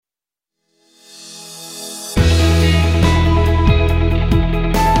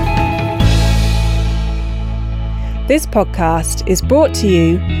This podcast is brought to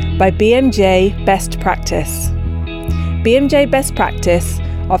you by BMJ Best Practice. BMJ Best Practice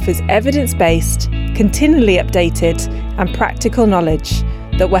offers evidence-based, continually updated and practical knowledge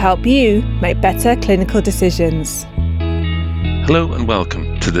that will help you make better clinical decisions. Hello and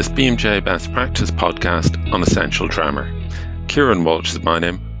welcome to this BMJ Best Practice podcast on essential tremor. Kieran Walsh is my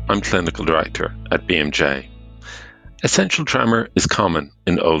name. I'm Clinical Director at BMJ. Essential tremor is common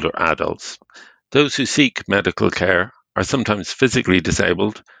in older adults. Those who seek medical care are sometimes physically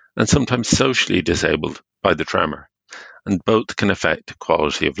disabled and sometimes socially disabled by the tremor, and both can affect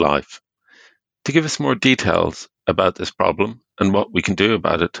quality of life. To give us more details about this problem and what we can do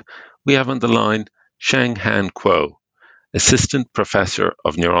about it, we have on the line Sheng-Han Kuo, Assistant Professor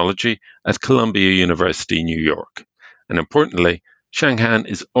of Neurology at Columbia University, New York. And importantly, Sheng-Han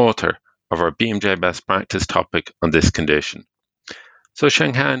is author of our BMJ Best Practice topic on this condition. So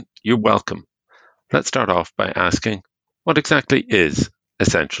Sheng-Han, you're welcome. Let's start off by asking, what exactly is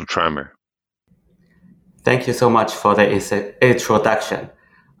essential tremor? Thank you so much for the introduction.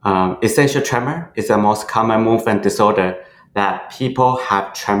 Essential tremor is the most common movement disorder that people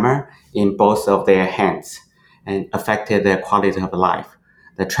have tremor in both of their hands and affected their quality of life.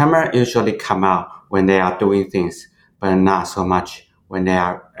 The tremor usually come out when they are doing things, but not so much when they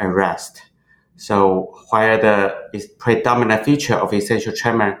are at rest. So while the predominant feature of essential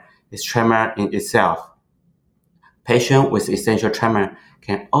tremor is tremor in itself, patients with essential tremor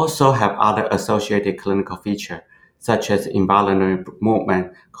can also have other associated clinical features, such as involuntary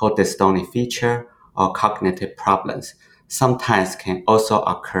movement, called dystonic feature, or cognitive problems. Sometimes can also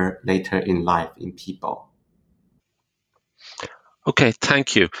occur later in life in people. Okay,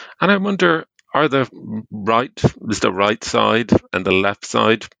 thank you. And I wonder, is the right side and the left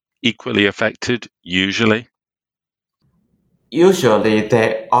side equally affected usually? Usually,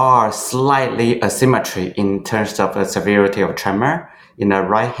 there are slightly asymmetry in terms of the severity of tremor in the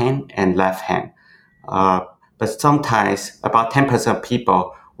right hand and left hand. But sometimes, about 10% of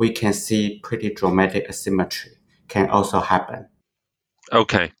people, we can see pretty dramatic asymmetry can also happen.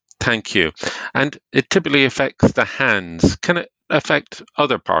 Okay, thank you. And it typically affects the hands. Can it affect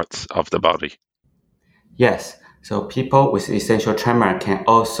other parts of the body? Yes, so people with essential tremor can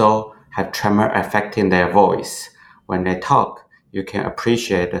also have tremor affecting their voice. When they talk, you can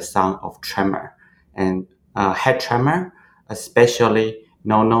appreciate the sound of tremor. And head tremor, especially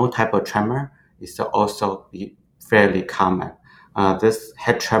no type of tremor, is also fairly common. This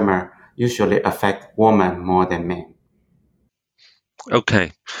head tremor usually affects women more than men.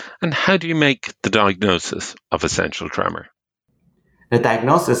 Okay. And how do you make the diagnosis of essential tremor? The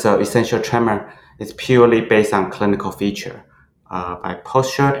diagnosis of essential tremor is purely based on clinical feature by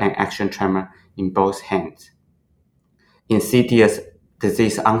posture and action tremor in both hands. Insidious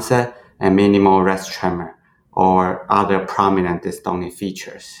disease onset and minimal rest tremor or other prominent dystonic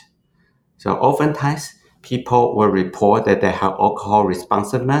features. So oftentimes, people will report that they have alcohol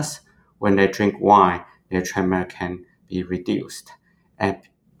responsiveness. When they drink wine, their tremor can be reduced. And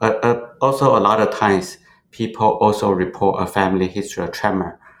also a lot of times, people also report a family history of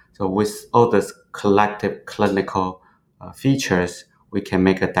tremor. So with all these collective clinical features, we can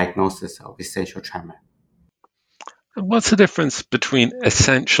make a diagnosis of essential tremor. And what's the difference between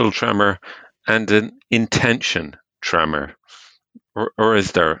essential tremor and an intention tremor? Or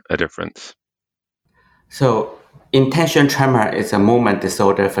is there a difference? So intention tremor is a movement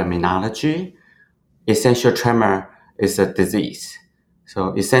disorder terminology. Essential tremor is a disease.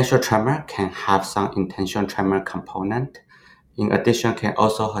 So essential tremor can have some intention tremor component. In addition, can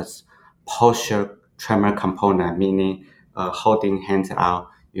also have posture tremor component, meaning holding hands out,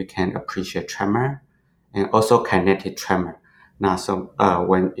 you can appreciate tremor, and also kinetic tremor. Now, so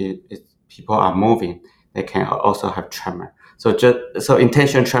when people are moving, they can also have tremor. So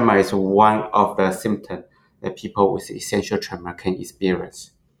intention tremor is one of the symptoms that people with essential tremor can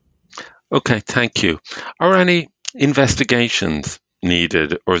experience. Okay, thank you. Are any investigations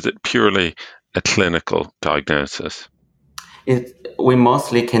needed, or is it purely a clinical diagnosis? We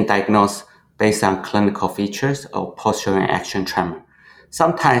mostly can diagnose based on clinical features of posture and action tremor.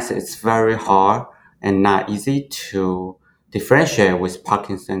 Sometimes it's very hard and not easy to differentiate with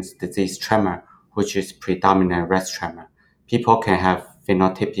Parkinson's disease tremor, which is predominant rest tremor. People can have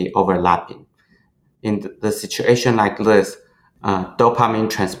phenotypic overlapping. In the situation like this,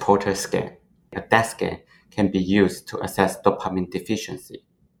 dopamine transporter scan, a DET scan, can be used to assess dopamine deficiency.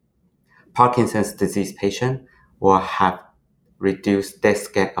 Parkinson's disease patient will have reduced DET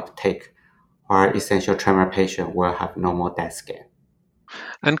scan uptake, while essential tremor patient will have normal DET scan.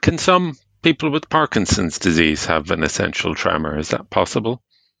 And can some people with Parkinson's disease have an essential tremor? Is that possible?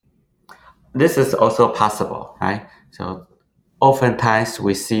 This is also possible, right? So oftentimes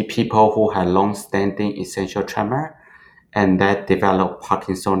we see people who have long-standing essential tremor and that develop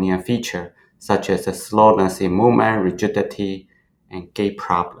Parkinsonian feature, such as a slowness in movement, rigidity, and gait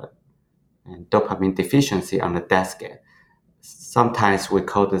problem, and dopamine deficiency on the DES scale. Sometimes we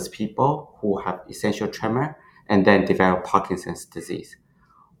call these people who have essential tremor and then develop Parkinson's disease.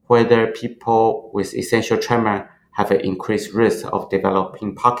 Whether people with essential tremor have an increased risk of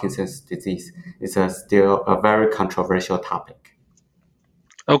developing Parkinson's disease is still a very controversial topic.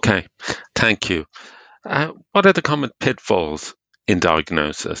 Okay, thank you. What are the common pitfalls in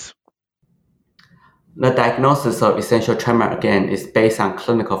diagnosis? The diagnosis of essential tremor, again, is based on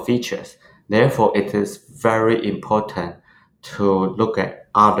clinical features. Therefore, it is very important to look at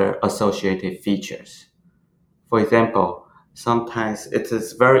other associated features. For example, sometimes it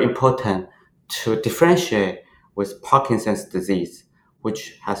is very important to differentiate with Parkinson's disease,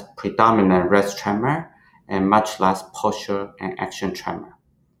 which has predominant rest tremor and much less posture and action tremor.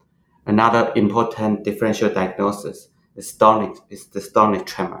 Another important differential diagnosis is dystonic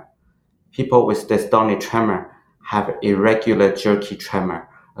tremor. People with dystonic tremor have irregular jerky tremor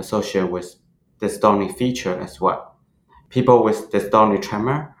associated with dystonic feature as well. People with dystonic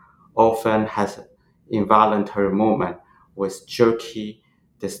tremor often has involuntary movement with jerky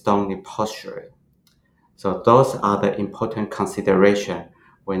dystonic posturing. So those are the important consideration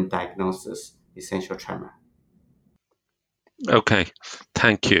when diagnosis essential tremor. Okay,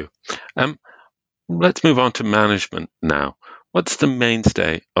 thank you. Let's move on to management now. What's the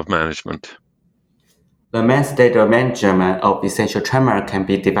mainstay of management? The mainstay of management of essential tremor can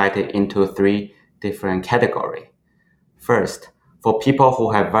be divided into three different categories. First, for people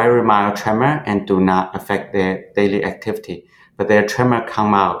who have very mild tremor and do not affect their daily activity, but their tremor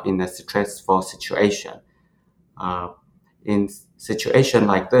come out in a stressful situation. In situation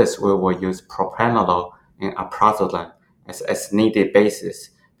like this, we will use propranolol and alprazolam as needed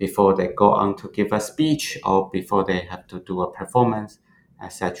basis before they go on to give a speech or before they have to do a performance,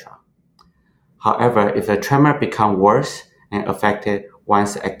 etc. However, if the tremor become worse and affected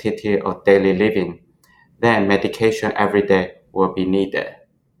one's activity of daily living, then medication every day will be needed.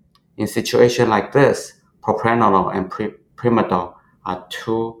 In situation like this, propranolol and primidone are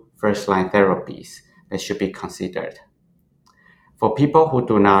two first-line therapies that should be considered. For people who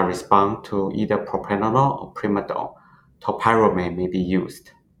do not respond to either propranolol or primidone, topiramate may be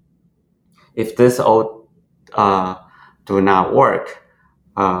used. If this all do not work,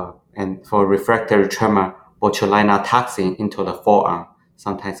 and for refractory tremor, botulinum toxin into the forearm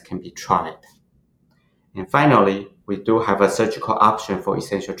sometimes can be tried. And finally, we do have a surgical option for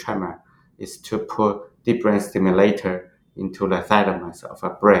essential tremor, is to put deep brain stimulator into the thalamus of a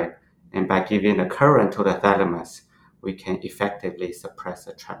brain. And by giving a current to the thalamus, we can effectively suppress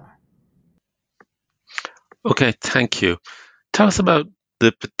the tremor. Okay, thank you. Tell us about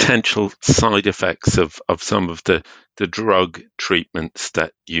the potential side effects of some of the drug treatments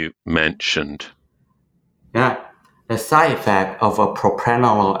that you mentioned. Yeah, the side effects of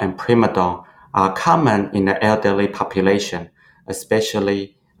propranolol and primidone are common in the elderly population,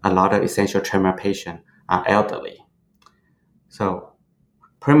 especially a lot of essential tremor patients are elderly. So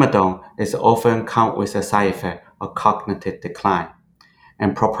primidone is often come with a side effect of cognitive decline.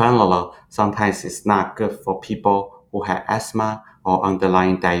 And propranolol sometimes is not good for people who have asthma or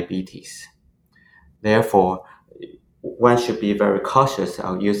underlying diabetes. Therefore, one should be very cautious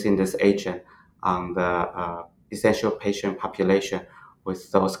of using this agent on the essential patient population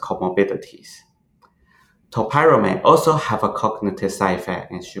with those comorbidities. Topiramate also have a cognitive side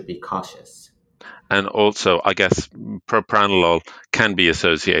effect and should be cautious. And also, I guess propranolol can be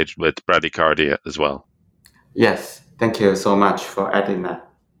associated with bradycardia as well. Yes, thank you so much for adding that.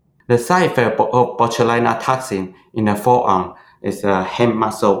 The side effect of botulinum toxin in the forearm is a hand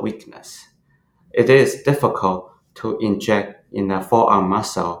muscle weakness. It is difficult to inject in the forearm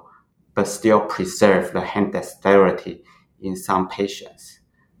muscle, but still preserve the hand dexterity in some patients.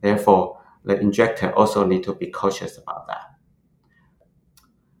 Therefore, the injector also need to be cautious about that.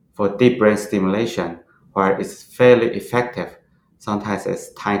 For deep brain stimulation, while it's fairly effective, sometimes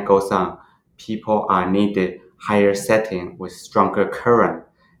as time goes on, people are needed higher setting with stronger current,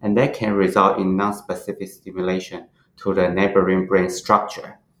 and that can result in non-specific stimulation to the neighboring brain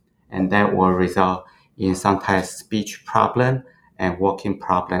structure. And that will result in sometimes speech problem and walking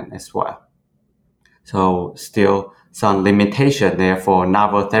problem as well. So still some limitation there for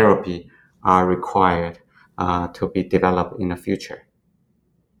novel therapy are required to be developed in the future.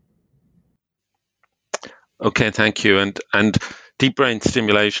 Okay, thank you. And deep brain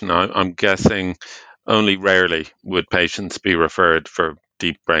stimulation, I'm guessing only rarely would patients be referred for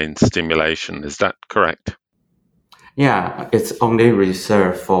deep brain stimulation. Is that correct? Yeah, it's only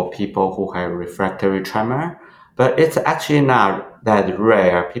reserved for people who have refractory tremor, but it's actually not that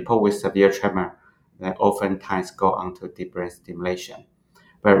rare. People with severe tremor they oftentimes go on to deep brain stimulation.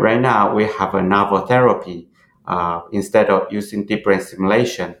 But right now, we have a novel therapy. Instead of using deep brain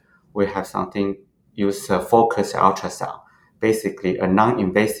stimulation, we have something use focused ultrasound, basically a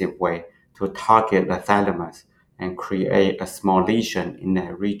non-invasive way to target the thalamus and create a small lesion in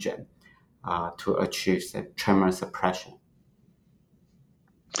that region to achieve tremor suppression.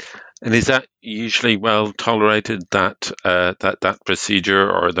 And is that usually well tolerated, that procedure,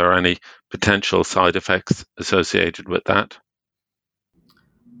 or are there any potential side effects associated with that?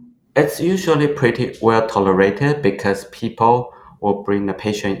 It's usually pretty well tolerated because people will bring the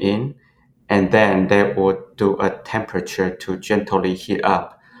patient in and then they will do a temperature to gently heat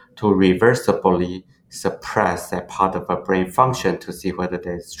up to reversibly suppress that part of a brain function to see whether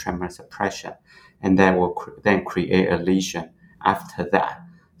there's tremor suppression. And that will then create a lesion after that.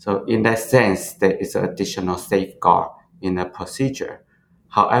 So in that sense, there is an additional safeguard in the procedure.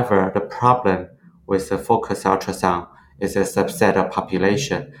 However, the problem with the focused ultrasound is a subset of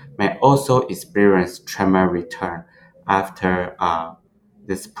population may also experience tremor return after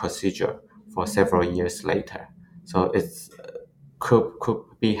this procedure for several years later. So it's could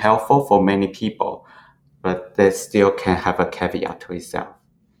be helpful for many people, but they still can have a caveat to itself.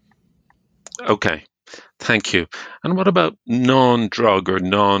 Okay, thank you. And what about non-drug or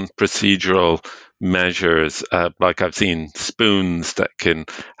non-procedural measures? Like I've seen spoons that can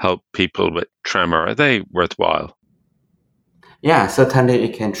help people with tremor. Are they worthwhile? Yeah, certainly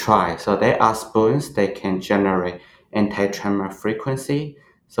it can try. So there are spoons they can generate anti-tremor frequency.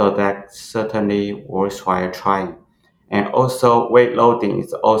 So that certainly worthwhile trying. And also weight loading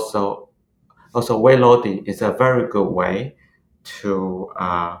is also weight loading is a very good way to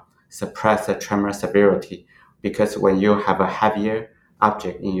suppress the tremor severity because when you have a heavier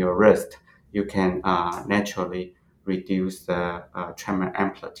object in your wrist, you can naturally reduce the tremor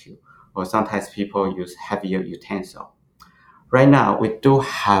amplitude. Or sometimes people use heavier utensil. Right now, we do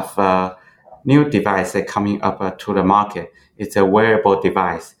have a new device that coming up to the market. It's a wearable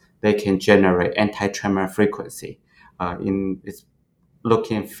device. They can generate anti-tremor frequency. It's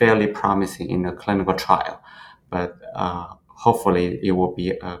looking fairly promising in a clinical trial, but hopefully it will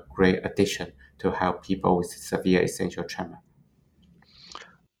be a great addition to help people with severe essential tremor.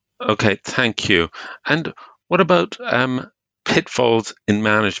 Okay, thank you. And what about pitfalls in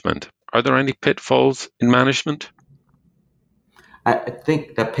management? Are there any pitfalls in management? I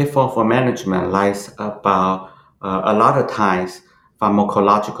think the pitfall for management lies about a lot of times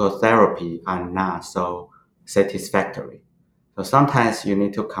pharmacological therapy are not so satisfactory. So sometimes you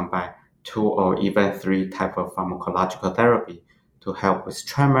need to combine 2 or even 3 type of pharmacological therapy to help with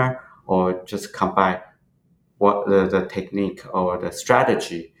tremor or just combine what the technique or the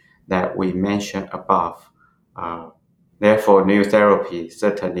strategy that we mentioned above. Therefore, new therapy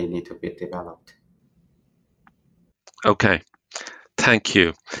certainly need to be developed. Okay, thank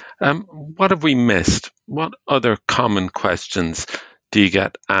you. What have we missed? What other common questions do you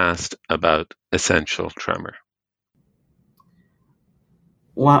get asked about essential tremor?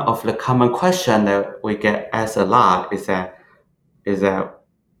 One of the common questions that we get asked a lot is that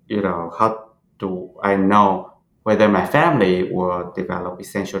how do I know whether my family will develop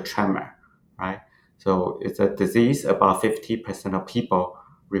essential tremor, right? So it's a disease. About 50% of people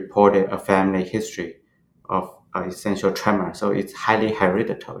reported a family history of essential tremor. So it's highly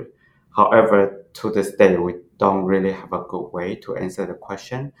hereditary. However, to this day, we don't really have a good way to answer the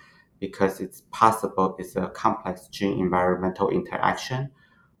question because it's possible it's a complex gene-environmental interaction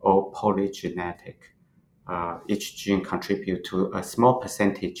or polygenetic. Each gene contributes to a small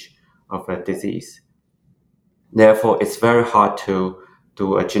percentage of a disease. Therefore, it's very hard to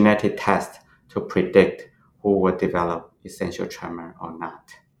do a genetic test to predict who will develop essential tremor or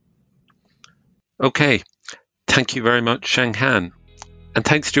not. Okay, thank you very much, Sheng-Han. And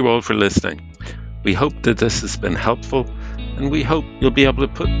thanks to you all for listening. We hope that this has been helpful, and we hope you'll be able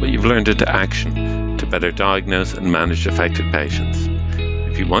to put what you've learned into action to better diagnose and manage affected patients.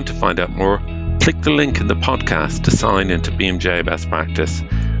 If you want to find out more, click the link in the podcast to sign into BMJ Best Practice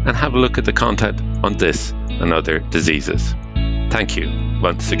and have a look at the content on this and other diseases. Thank you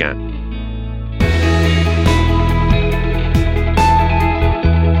once again.